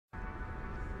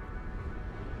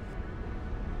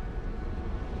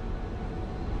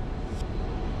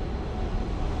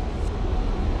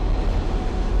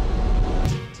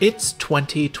It's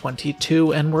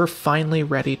 2022 and we're finally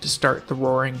ready to start the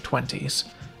Roaring Twenties.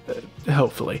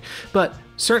 Hopefully. But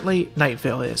certainly Night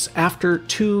Vale is. After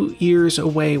 2 years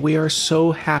away, we are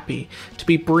so happy to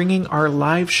be bringing our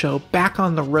live show back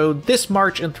on the road this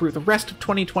March and through the rest of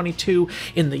 2022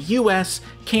 in the US,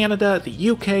 Canada, the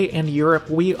UK, and Europe.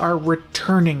 We are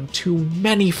returning to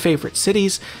many favorite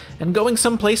cities and going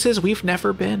some places we've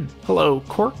never been. Hello,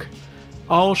 Cork.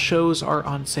 All shows are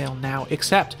on sale now,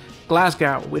 except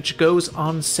Glasgow, which goes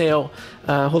on sale,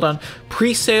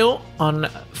 pre-sale on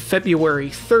February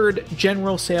 3rd,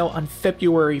 general sale on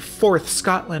February 4th.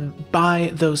 Scotland,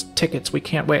 buy those tickets. We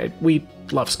can't wait. We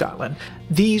love Scotland.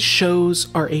 These shows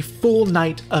are a full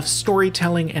night of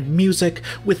storytelling and music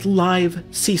with live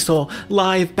Cecil,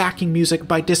 live backing music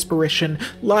by Disparition,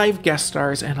 live guest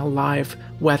stars, and a live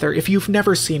weather. If you've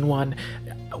never seen one,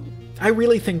 I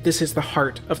really think this is the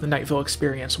heart of the Night Vale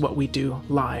experience, what we do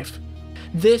live.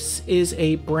 This is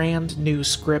a brand new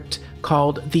script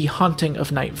called The Haunting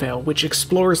of Night Vale, which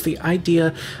explores the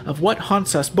idea of what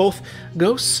haunts us, both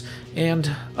ghosts and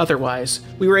otherwise.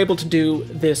 We were able to do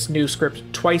this new script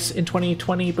twice in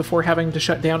 2020 before having to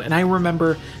shut down, and I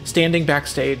remember standing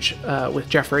backstage with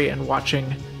Jeffrey and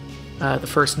watching the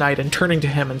first night and turning to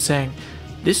him and saying,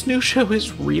 "This new show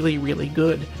is really, really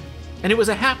good." And it was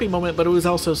a happy moment, but it was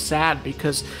also sad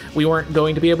because we weren't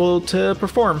going to be able to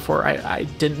perform for I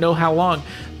didn't know how long.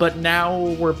 But now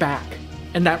we're back.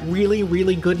 And that really,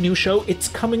 really good new show, it's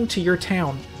coming to your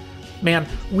town. Man,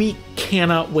 we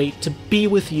cannot wait to be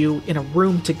with you in a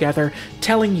room together,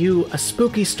 telling you a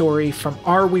spooky story from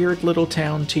our weird little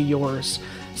town to yours.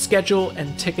 Schedule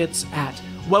and tickets at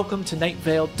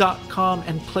welcometonightvale.com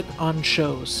and click on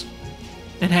shows.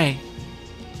 And hey,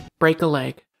 break a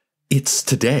leg. It's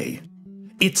today.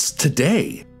 It's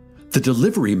today. The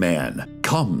delivery man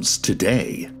comes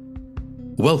today.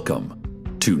 Welcome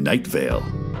to Night Vale.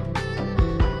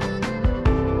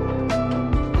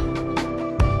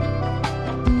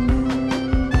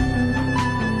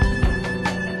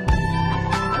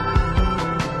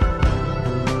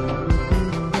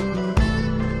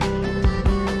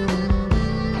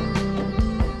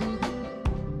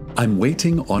 I'm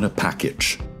waiting on a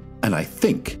package, and I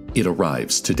think it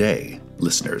arrives today,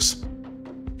 listeners.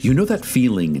 You know that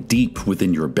feeling deep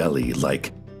within your belly,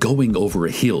 like going over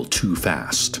a hill too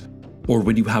fast, or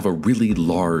when you have a really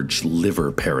large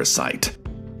liver parasite?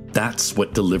 That's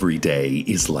what delivery day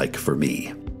is like for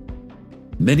me.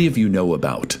 Many of you know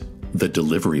about the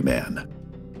delivery man.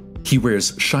 He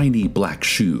wears shiny black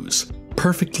shoes,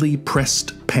 perfectly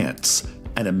pressed pants,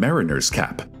 and a mariner's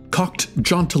cap cocked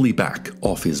jauntily back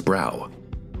off his brow.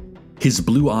 His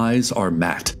blue eyes are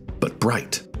matte but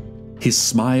bright. His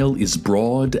smile is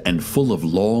broad and full of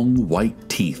long white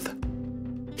teeth.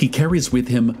 He carries with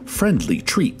him friendly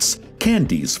treats,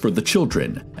 candies for the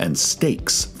children, and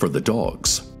steaks for the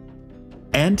dogs.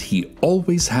 And he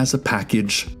always has a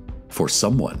package for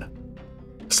someone.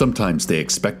 Sometimes they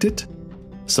expect it,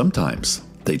 sometimes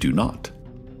they do not.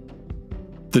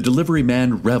 The delivery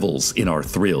man revels in our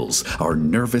thrills, our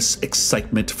nervous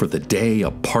excitement for the day a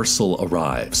parcel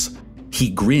arrives. He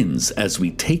grins as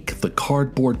we take the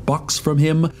cardboard box from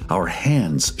him, our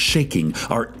hands shaking,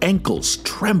 our ankles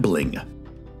trembling.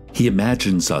 He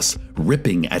imagines us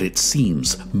ripping at its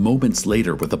seams moments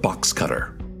later with a box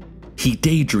cutter. He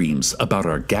daydreams about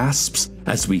our gasps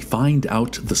as we find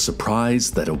out the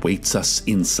surprise that awaits us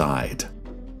inside.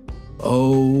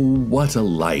 Oh, what a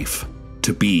life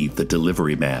to be the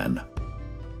delivery man.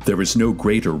 There is no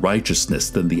greater righteousness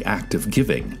than the act of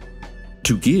giving.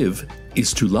 To give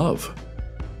is to love.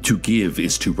 To give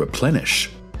is to replenish.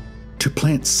 To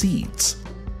plant seeds.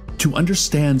 To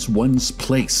understand one's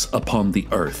place upon the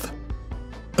earth.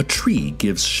 A tree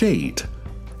gives shade.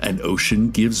 An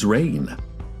ocean gives rain.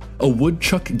 A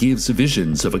woodchuck gives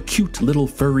visions of a cute little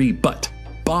furry butt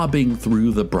bobbing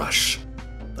through the brush.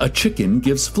 A chicken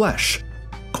gives flesh.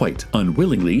 Quite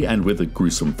unwillingly and with a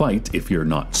gruesome fight if you're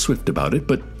not swift about it,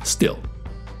 but still.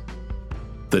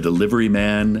 The delivery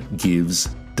man gives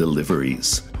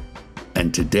deliveries.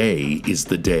 And today is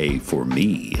the day for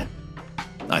me.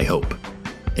 I hope.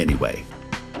 Anyway.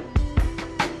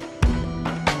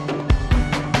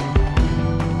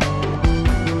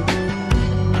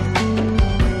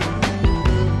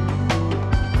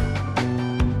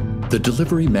 The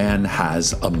delivery man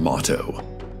has a motto.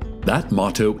 That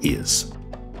motto is,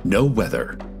 no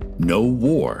weather, no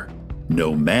war,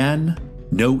 no man,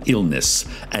 no illness,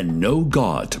 and no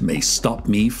God may stop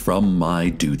me from my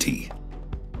duty.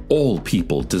 All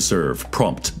people deserve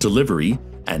prompt delivery,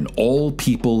 and all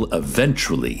people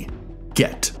eventually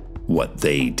get what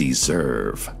they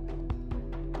deserve.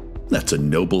 That's a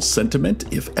noble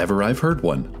sentiment if ever I've heard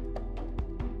one.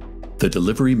 The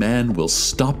delivery man will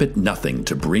stop at nothing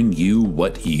to bring you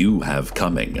what you have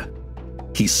coming.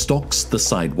 He stalks the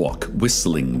sidewalk,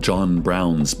 whistling John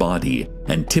Brown's body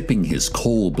and tipping his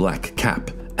coal-black cap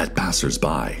at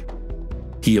passers-by.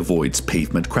 He avoids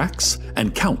pavement cracks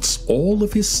and counts all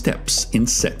of his steps in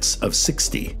sets of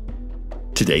 60.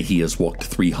 Today he has walked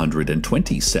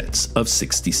 320 sets of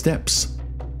 60 steps,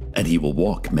 and he will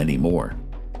walk many more.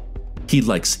 He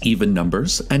likes even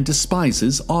numbers and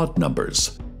despises odd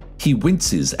numbers. He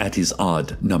winces at his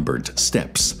odd-numbered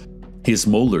steps. His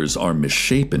molars are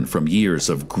misshapen from years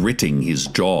of gritting his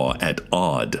jaw at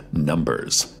odd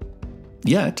numbers.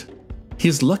 Yet,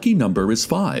 his lucky number is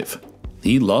 5.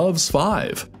 He loves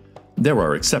 5. There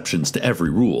are exceptions to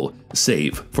every rule,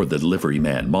 save for the delivery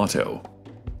man motto.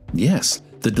 Yes,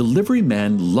 the delivery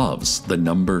man loves the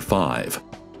number 5.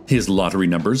 His lottery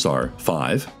numbers are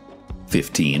 5,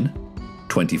 15,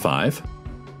 25,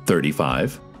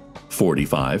 35,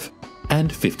 45,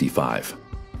 and 55.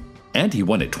 And he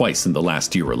won it twice in the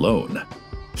last year alone.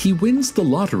 He wins the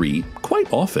lottery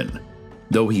quite often,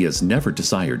 though he has never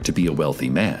desired to be a wealthy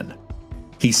man.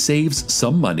 He saves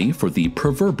some money for the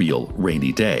proverbial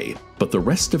rainy day, but the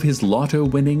rest of his lotto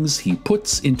winnings he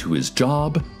puts into his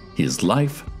job, his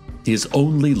life, his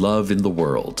only love in the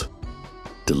world: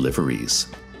 deliveries.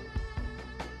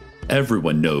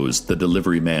 Everyone knows the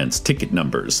delivery man's ticket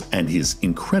numbers and his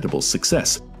incredible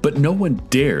success, but no one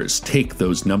dares take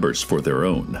those numbers for their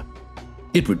own.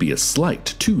 It would be a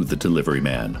slight to the delivery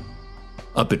man,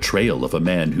 a betrayal of a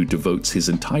man who devotes his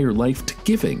entire life to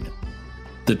giving.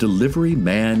 The delivery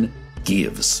man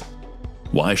gives.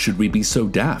 Why should we be so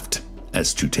daft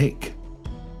as to take?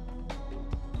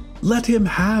 Let him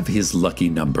have his lucky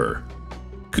number.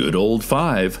 Good old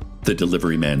 5, the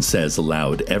delivery man says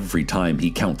aloud every time he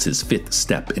counts his 5th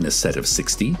step in a set of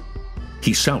 60.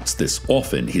 He shouts this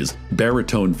often, his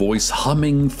baritone voice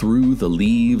humming through the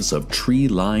leaves of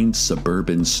tree-lined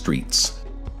suburban streets.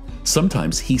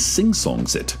 Sometimes he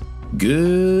sing-songs it.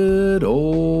 Good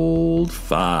old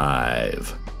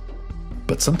 5.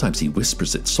 But sometimes he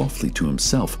whispers it softly to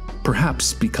himself,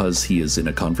 perhaps because he is in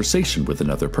a conversation with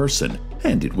another person,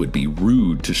 and it would be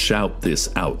rude to shout this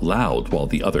out loud while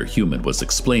the other human was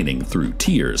explaining through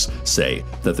tears, say,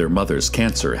 that their mother's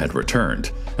cancer had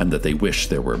returned, and that they wish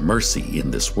there were mercy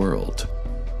in this world.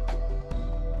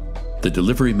 The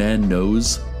delivery man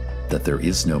knows that there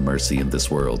is no mercy in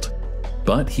this world,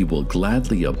 but he will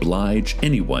gladly oblige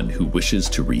anyone who wishes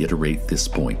to reiterate this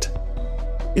point.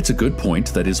 It's a good point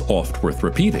that is oft worth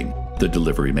repeating, the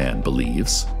delivery man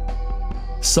believes.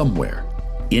 Somewhere,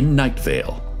 in Night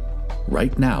Vale,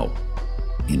 right now,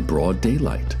 in broad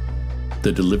daylight,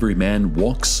 the delivery man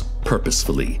walks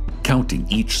purposefully, counting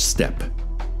each step,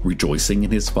 rejoicing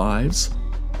in his 5s,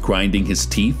 grinding his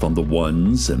teeth on the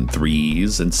 1s and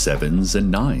 3s and 7s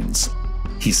and 9s.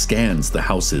 He scans the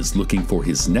houses looking for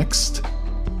his next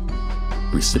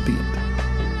recipient.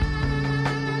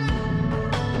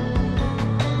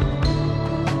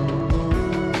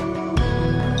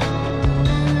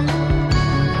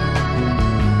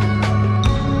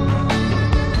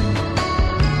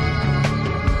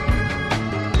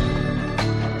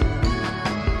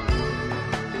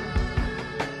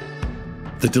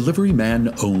 The delivery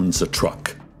man owns a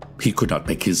truck. He could not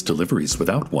make his deliveries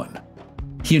without one.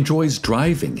 He enjoys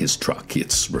driving his truck.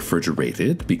 It's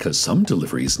refrigerated because some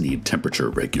deliveries need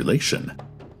temperature regulation.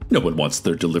 No one wants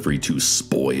their delivery to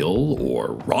spoil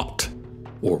or rot,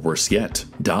 or worse yet,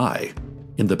 die,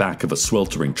 in the back of a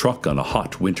sweltering truck on a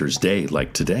hot winter's day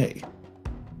like today.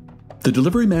 The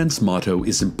delivery man's motto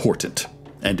is important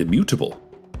and immutable,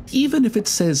 even if it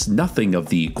says nothing of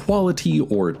the quality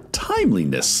or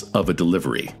timeliness of a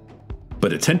delivery.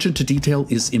 But attention to detail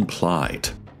is implied.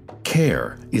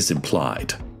 Care is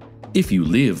implied. If you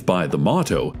live by the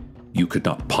motto, you could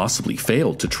not possibly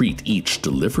fail to treat each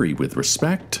delivery with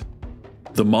respect.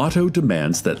 The motto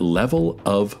demands that level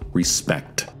of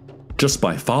respect. Just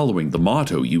by following the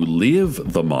motto, you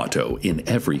live the motto in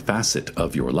every facet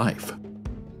of your life.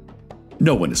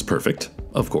 No one is perfect,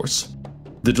 of course.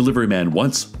 The delivery man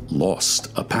once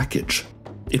lost a package.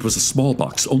 It was a small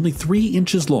box, only 3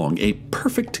 inches long, a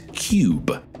perfect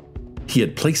cube. He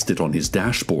had placed it on his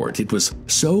dashboard. It was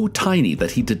so tiny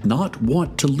that he did not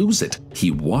want to lose it. He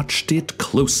watched it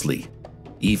closely,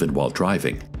 even while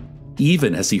driving.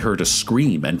 Even as he heard a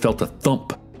scream and felt a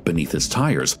thump beneath his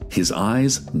tires, his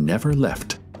eyes never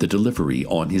left the delivery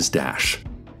on his dash.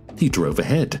 He drove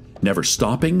ahead, never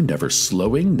stopping, never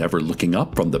slowing, never looking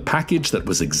up from the package that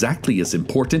was exactly as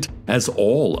important as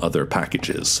all other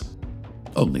packages,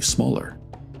 only smaller.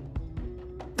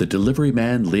 the delivery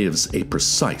man lives a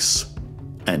precise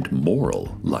and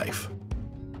moral life.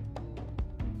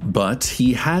 But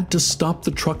he had to stop the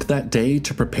truck that day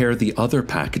to prepare the other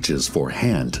packages for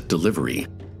hand delivery.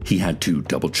 He had to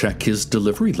double-check his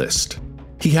delivery list.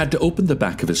 He had to open the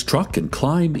back of his truck and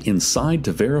climb inside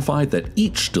to verify that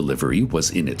each delivery was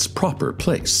in its proper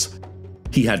place.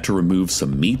 He had to remove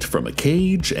some meat from a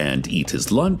cage and eat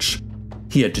his lunch.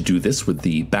 He had to do this with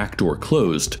the back door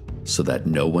closed so that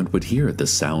no one would hear the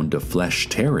sound of flesh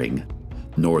tearing,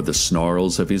 nor the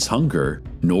snarls of his hunger,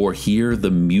 nor hear the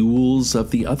mewls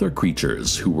of the other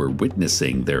creatures who were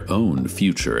witnessing their own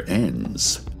future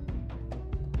ends.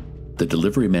 The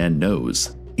delivery man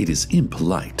knows it is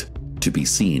impolite to be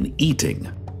seen eating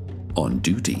on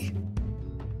duty.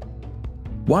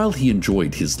 While he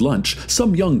enjoyed his lunch,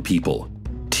 some young people,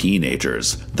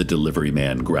 teenagers, the delivery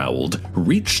man growled,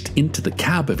 reached into the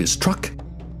cab of his truck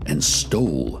and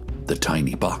stole the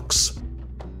tiny box.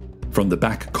 From the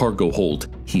back cargo hold,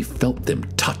 he felt them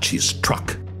touch his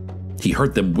truck. He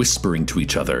heard them whispering to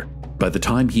each other. By the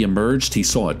time he emerged, he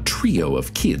saw a trio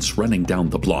of kids running down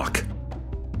the block.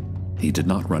 He did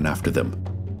not run after them.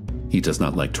 He does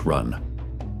not like to run.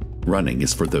 Running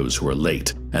is for those who are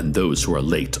late, and those who are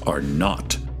late are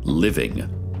not living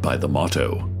by the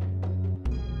motto.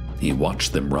 He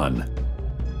watched them run,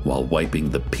 while wiping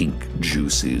the pink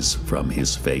juices from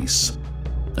his face.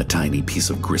 A tiny piece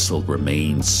of gristle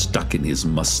remained stuck in his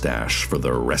mustache for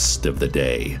the rest of the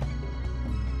day.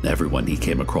 Everyone he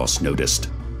came across noticed,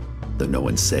 though no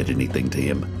one said anything to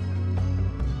him.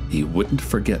 He wouldn't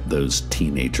forget those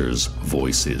teenagers'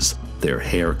 voices, their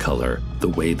hair color, the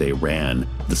way they ran,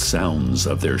 the sounds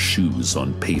of their shoes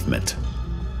on pavement.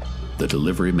 The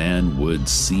delivery man would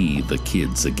see the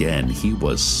kids again, he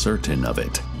was certain of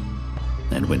it.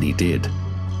 And when he did,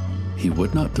 he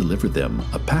would not deliver them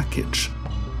a package.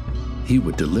 He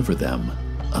would deliver them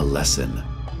a lesson.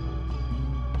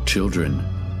 Children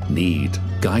need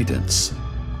guidance,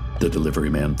 the delivery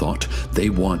man thought. They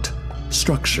want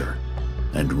structure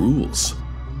and rules,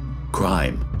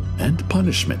 crime and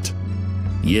punishment,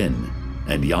 yin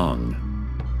and yang,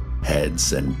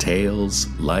 heads and tails,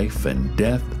 life and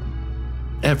death.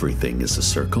 Everything is a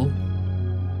circle,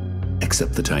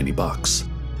 except the tiny box.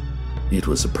 It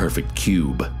was a perfect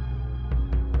cube,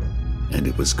 and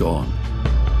it was gone.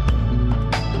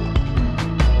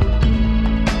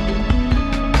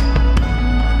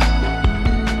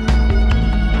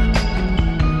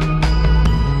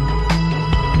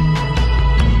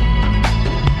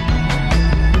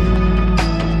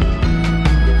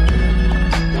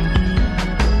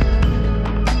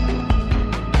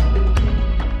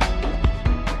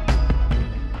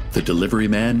 The delivery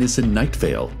man is in Night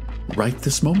Vale right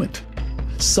this moment,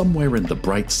 somewhere in the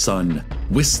bright sun,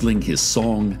 whistling his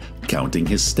song, counting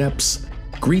his steps,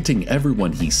 greeting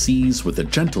everyone he sees with a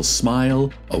gentle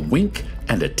smile, a wink,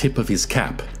 and a tip of his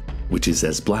cap, which is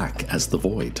as black as the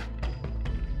void.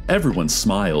 Everyone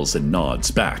smiles and nods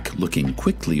back, looking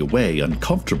quickly away,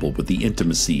 uncomfortable with the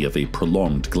intimacy of a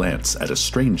prolonged glance at a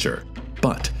stranger.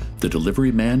 But the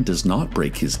delivery man does not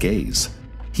break his gaze.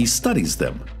 He studies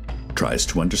them, tries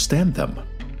to understand them,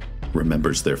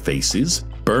 remembers their faces,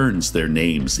 burns their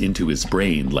names into his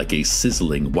brain like a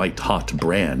sizzling white-hot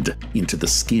brand into the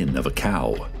skin of a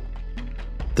cow.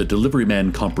 The delivery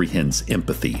man comprehends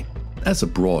empathy as a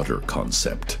broader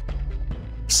concept.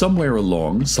 Somewhere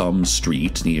along some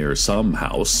street near some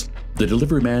house, the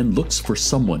delivery man looks for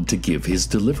someone to give his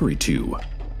delivery to.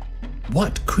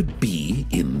 What could be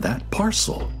in that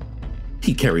parcel?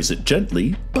 He carries it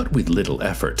gently, but with little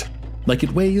effort, like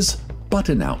it weighs but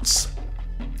an ounce.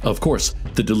 Of course,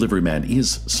 the delivery man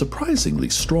is surprisingly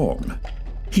strong.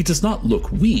 He does not look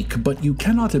weak, but you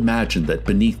cannot imagine that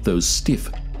beneath those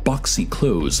stiff, boxy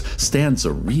clothes stands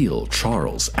a real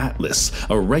Charles Atlas,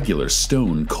 a regular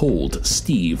stone-cold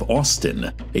Steve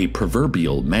Austin, a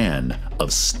proverbial man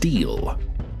of steel.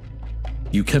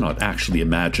 You cannot actually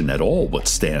imagine at all what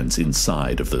stands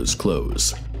inside of those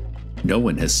clothes. No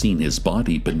one has seen his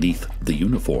body beneath the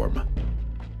uniform.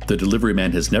 The delivery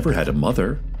man has never had a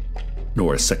mother,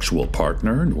 nor a sexual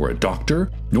partner, nor a doctor,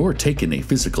 nor taken a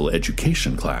physical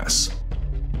education class.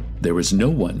 There is no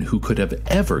one who could have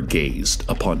ever gazed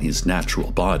upon his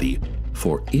natural body,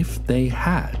 for if they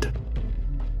had,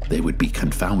 they would be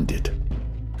confounded,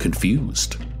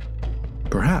 confused,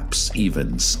 perhaps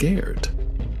even scared.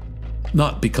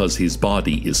 Not because his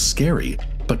body is scary,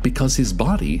 but because his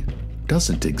body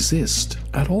doesn't exist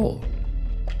at all.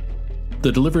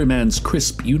 The delivery man's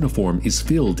crisp uniform is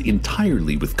filled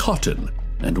entirely with cotton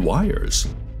and wires.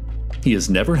 He has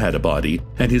never had a body,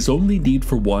 and his only need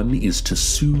for one is to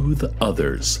soothe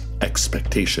others'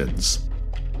 expectations.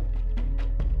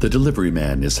 The delivery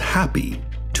man is happy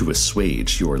to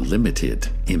assuage your limited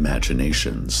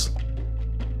imaginations.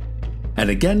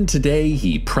 And again today,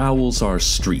 he prowls our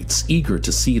streets, eager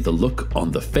to see the look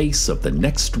on the face of the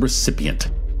next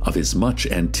recipient of his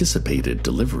much-anticipated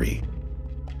delivery.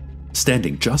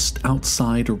 Standing just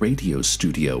outside a radio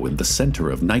studio in the center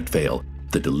of Night Vale,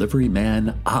 the delivery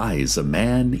man eyes a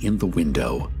man in the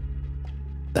window.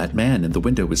 That man in the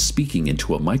window is speaking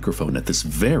into a microphone at this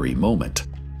very moment.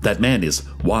 That man is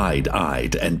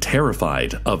wide-eyed and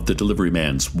terrified of the delivery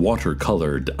man's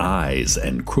watercolored eyes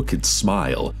and crooked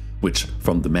smile, which,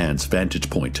 from the man's vantage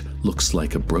point, looks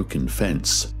like a broken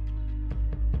fence.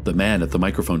 The man at the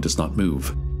microphone does not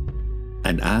move,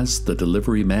 and as the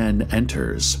delivery man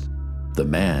enters, the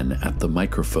man at the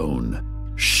microphone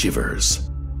shivers.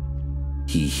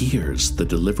 He hears the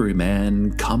delivery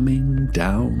man coming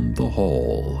down the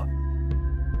hall.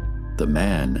 The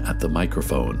man at the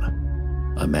microphone,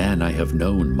 a man I have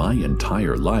known my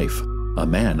entire life, a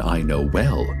man I know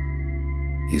well,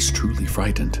 is truly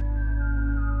frightened.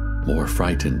 More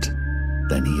frightened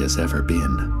than he has ever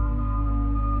been.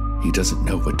 He doesn't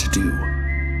know what to do,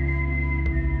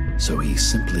 so he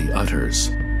simply utters,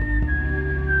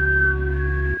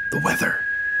 "The weather."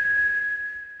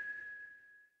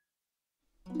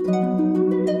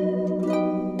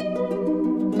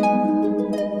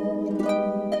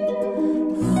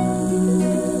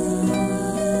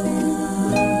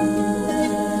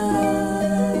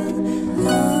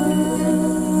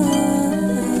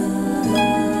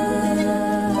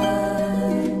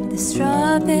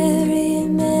 Strawberry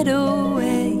meadow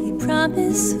where you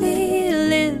promised we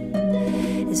live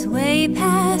is way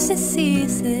past the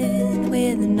season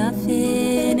with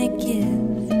nothing to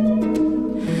give.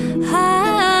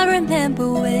 I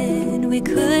remember when we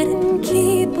couldn't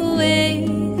keep away.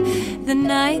 The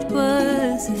night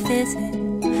was a visit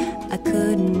I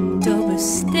couldn't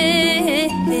overstay.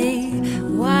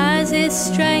 Why is it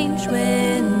strange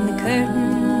when the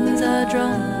curtains are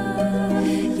drawn?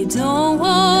 You don't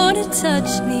want to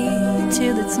touch me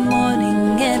till it's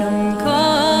morning and I'm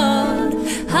gone.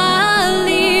 I'll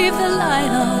leave the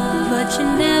light on, but you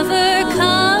never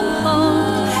come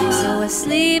home. So I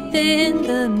sleep in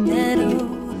the meadow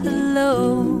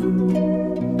alone.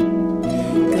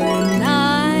 Good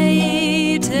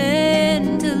night,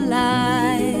 dandelion.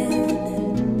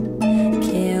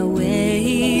 Can't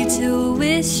wait to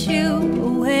wish you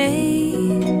away.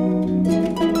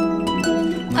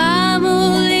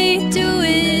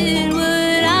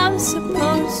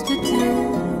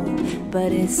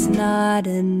 But it's not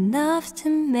enough to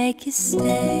make you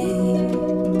stay.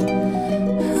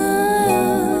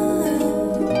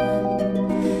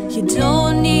 You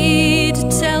don't need to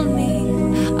tell me,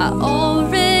 I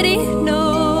already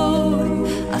know.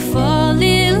 I fall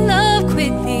in love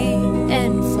quickly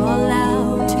and fall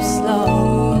out too slow.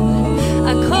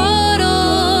 I caught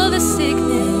all the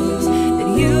sickness that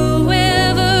you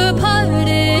ever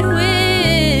parted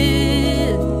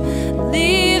with,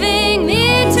 leaving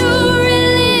me to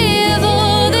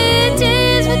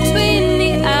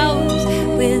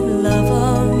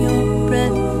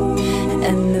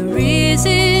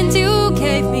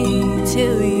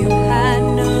till you had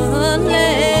none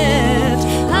left.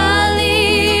 I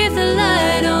leave the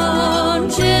light on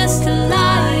just to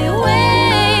lie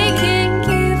awake and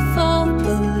give all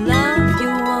the love you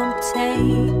won't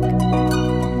take.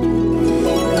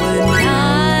 Good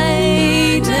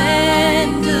night,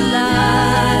 dandelion.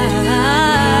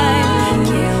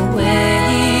 Can't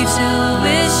wait to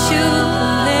wish you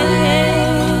away.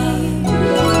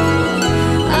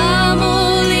 I'm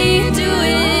only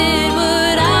doing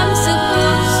what I'm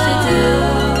supposed to do,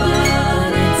 but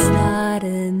it's not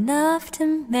enough to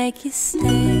make you stay.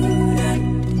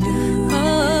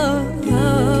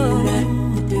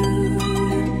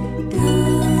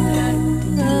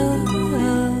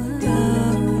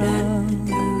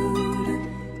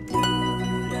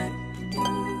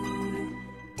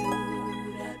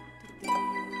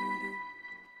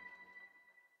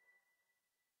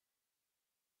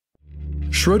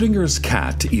 Schrodinger's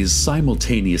cat is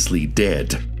simultaneously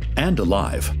dead and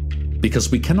alive because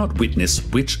we cannot witness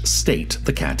which state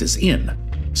the cat is in,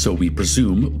 so we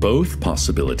presume both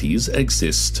possibilities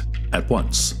exist at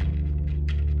once.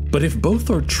 But if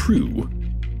both are true,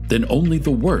 then only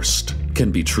the worst can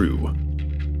be true.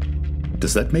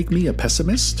 Does that make me a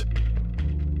pessimist?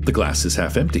 The glass is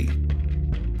half empty.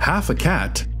 Half a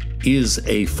cat is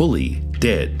a fully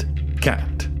dead cat.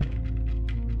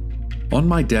 On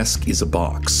my desk is a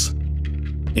box.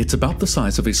 It's about the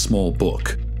size of a small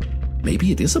book.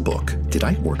 Maybe it is a book. Did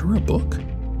I order a book?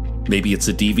 Maybe it's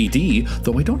a DVD,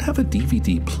 though I don't have a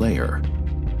DVD player.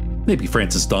 Maybe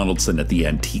Francis Donaldson at the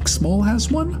Antiques Mall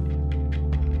has one?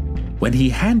 When he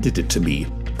handed it to me,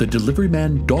 the delivery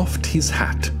man doffed his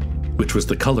hat, which was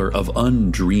the color of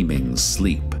undreaming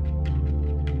sleep.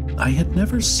 I had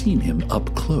never seen him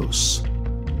up close.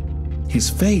 His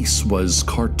face was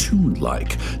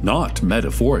cartoon-like, not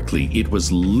metaphorically, it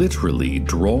was literally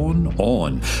drawn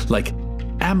on, like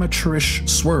amateurish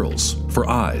swirls for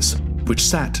eyes, which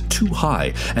sat too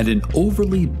high, and an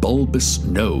overly bulbous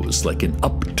nose like an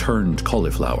upturned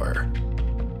cauliflower.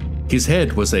 His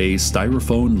head was a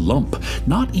styrofoam lump,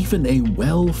 not even a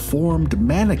well-formed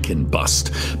mannequin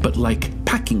bust, but like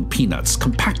packing peanuts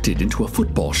compacted into a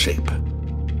football shape.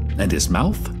 And his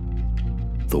mouth?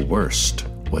 The worst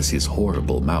was his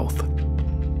horrible mouth.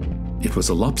 It was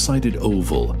a lopsided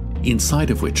oval, inside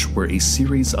of which were a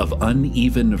series of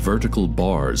uneven vertical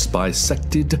bars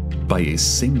bisected by a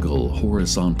single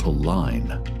horizontal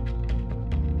line.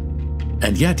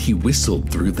 And yet he whistled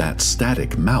through that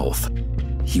static mouth.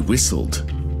 He whistled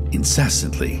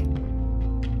incessantly.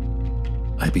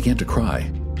 I began to cry.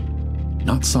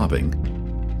 Not sobbing,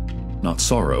 not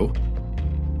sorrow,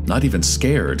 not even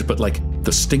scared, but like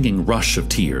the stinging rush of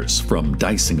tears from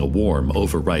dicing a warm,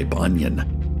 overripe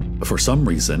onion. For some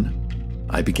reason,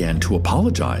 I began to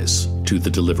apologize to the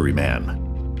delivery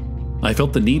man. I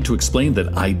felt the need to explain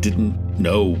that I didn't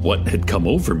know what had come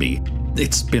over me.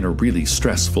 It's been a really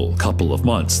stressful couple of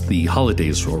months. The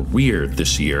holidays were weird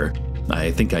this year.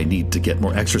 I think I need to get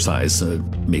more exercise,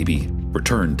 maybe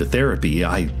return to therapy,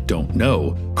 I don't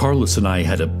know. Carlos and I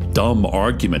had a dumb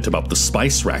argument about the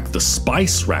spice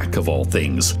rack of all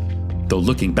things. Though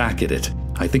looking back at it,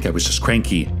 I think I was just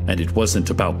cranky, and it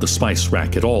wasn't about the spice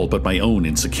rack at all, but my own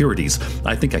insecurities.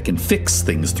 I think I can fix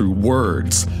things through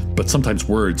words, but sometimes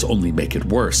words only make it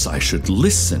worse. I should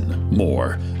listen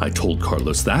more. I told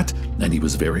Carlos that, and he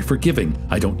was very forgiving.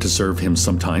 I don't deserve him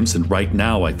sometimes, and right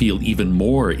now I feel even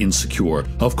more insecure.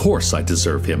 Of course I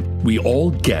deserve him. We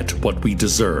all get what we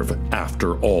deserve,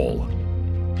 after all.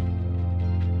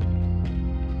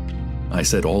 I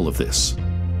said all of this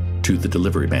to the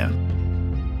delivery man.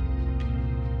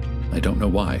 I don't know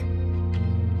why.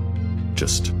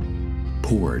 Just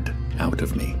poured out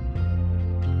of me.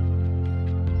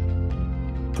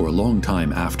 For a long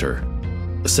time after,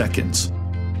 seconds,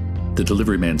 the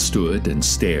delivery man stood and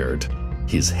stared,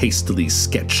 his hastily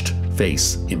sketched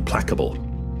face implacable.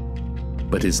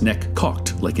 But his neck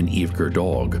cocked like an eager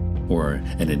dog, or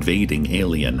an invading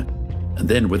alien. And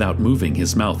then, without moving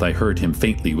his mouth, I heard him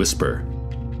faintly whisper,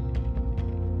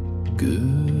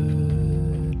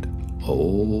 "Good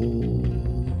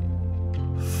old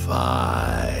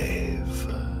 5.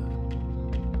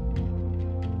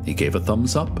 He gave a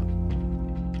thumbs up,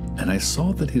 and I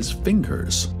saw that his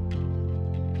fingers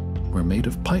were made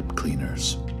of pipe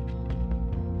cleaners.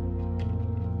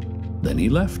 Then he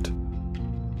left.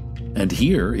 And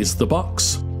here is the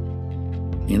box.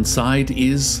 Inside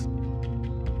is...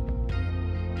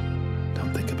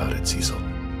 Don't think about it, Cecil.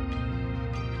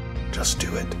 Just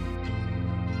do it.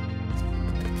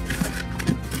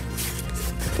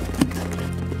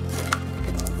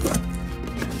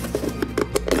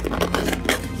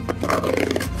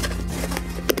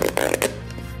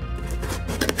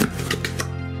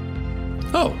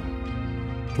 Oh.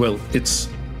 Well, it's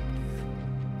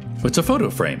a photo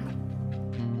frame.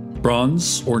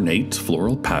 Bronze, ornate,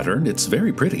 floral pattern. It's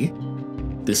very pretty.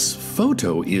 This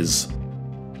photo is...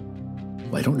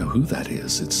 I don't know who that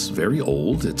is. It's very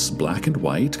old. It's black and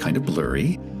white, kind of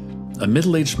blurry. A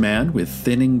middle-aged man with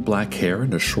thinning black hair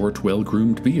and a short,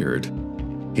 well-groomed beard.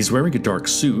 He's wearing a dark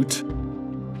suit.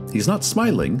 He's not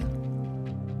smiling,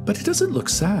 but he doesn't look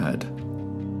sad.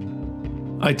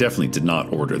 I definitely did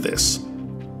not order this.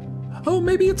 Oh,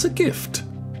 maybe it's a gift.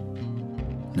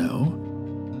 No.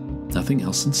 Nothing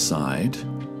else inside.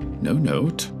 No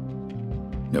note.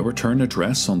 No return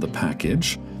address on the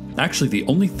package. Actually, the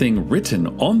only thing written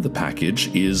on the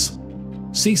package is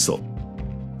Cecil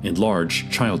in large,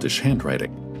 childish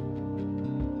handwriting.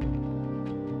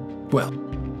 Well,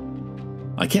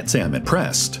 I can't say I'm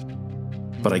impressed,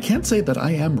 but I can say that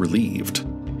I am relieved.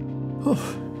 Oh,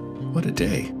 what a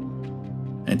day.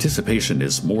 Anticipation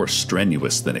is more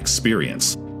strenuous than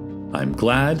experience. I'm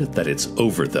glad that it's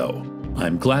over, though.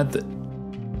 I'm glad that...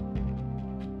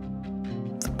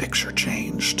 The picture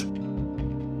changed.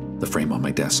 The frame on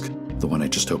my desk, the one I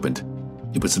just opened,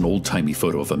 it was an old-timey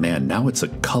photo of a man. Now it's a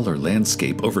color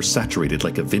landscape, oversaturated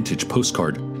like a vintage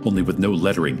postcard, only with no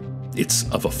lettering. It's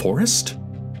of a forest?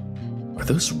 Are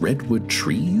those redwood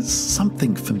trees?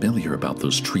 Something familiar about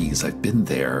those trees. I've been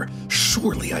there.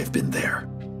 Surely I've been there.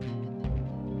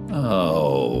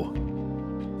 Oh,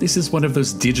 This is one of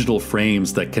those digital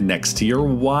frames that connects to your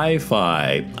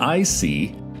Wi-Fi. I see.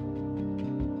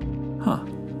 Huh.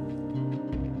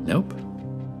 Nope.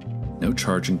 No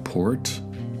charging port.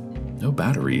 No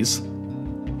batteries.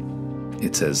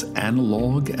 It's as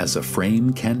analog as a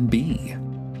frame can be.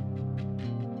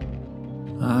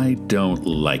 I don't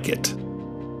like it.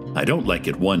 I don't like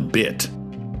it one bit.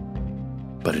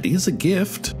 But it is a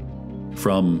gift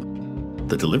from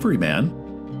the delivery man.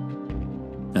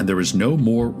 And there is no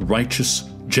more righteous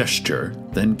gesture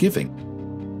than giving.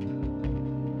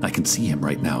 I can see him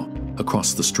right now,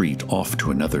 across the street, off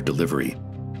to another delivery,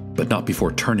 but not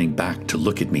before turning back to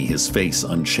look at me, his face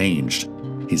unchanged,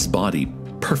 his body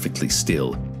perfectly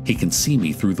still. He can see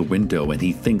me through the window, and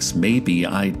he thinks maybe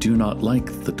I do not like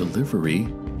the delivery.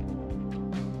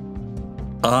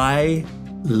 I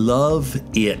love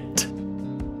it.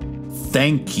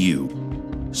 Thank you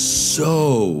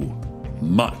so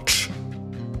much.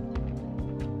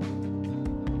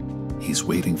 He's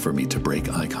waiting for me to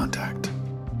break eye contact.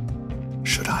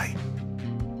 Should I?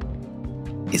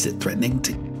 Is it threatening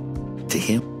to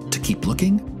him to keep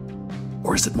looking?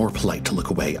 Or is it more polite to look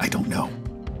away? I don't know.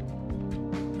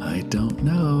 I don't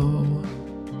know.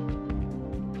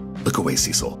 Look away,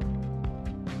 Cecil.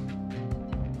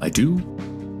 I do.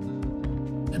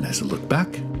 And as I look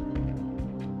back,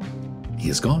 he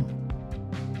is gone.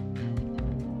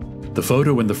 The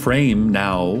photo in the frame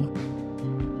now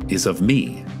is of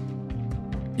me.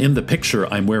 In the picture,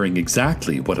 I'm wearing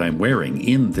exactly what I'm wearing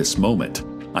in this moment.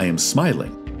 I am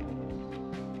smiling.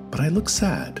 But I look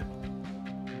sad.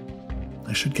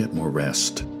 I should get more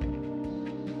rest.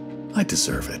 I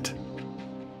deserve it.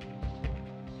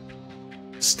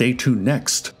 Stay tuned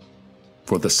next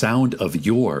for the sound of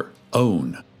your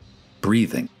own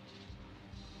breathing.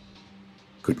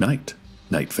 Good night,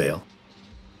 Night Vale.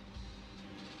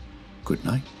 Good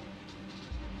night.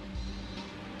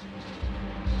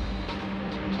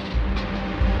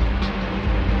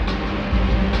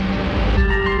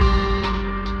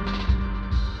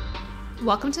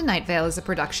 Welcome to Night Vale is a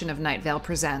production of Night Vale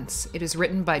Presents. It is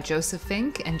written by Joseph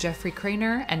Fink and Jeffrey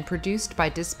Cranor and produced by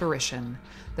Disparition.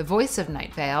 The voice of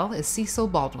Night Vale is Cecil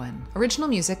Baldwin. Original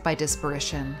music by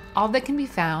Disparition. All that can be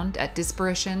found at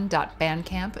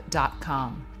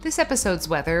disparition.bandcamp.com. This episode's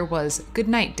weather was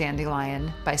Goodnight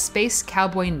Dandelion by Space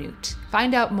Cowboy Newt.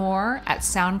 Find out more at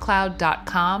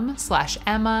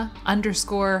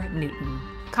soundcloud.com/Emma_Newton.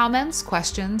 Comments,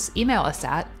 questions, email us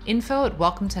at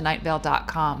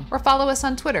info@welcometonightvale.com or follow us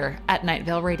on Twitter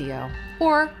 @NightValeRadio.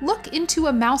 Or look into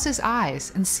a mouse's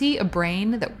eyes and see a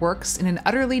brain that works in an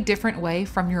utterly different way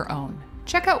from your own.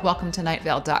 Check out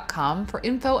welcometonightvale.com for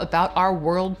info about our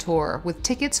world tour with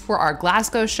tickets for our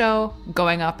Glasgow show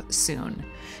going up soon.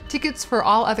 Tickets for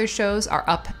all other shows are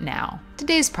up now.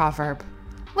 Today's proverb: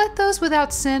 let those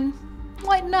without sin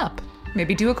lighten up.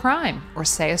 Maybe do a crime or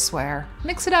say a swear.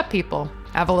 Mix it up, people.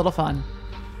 Have a little fun.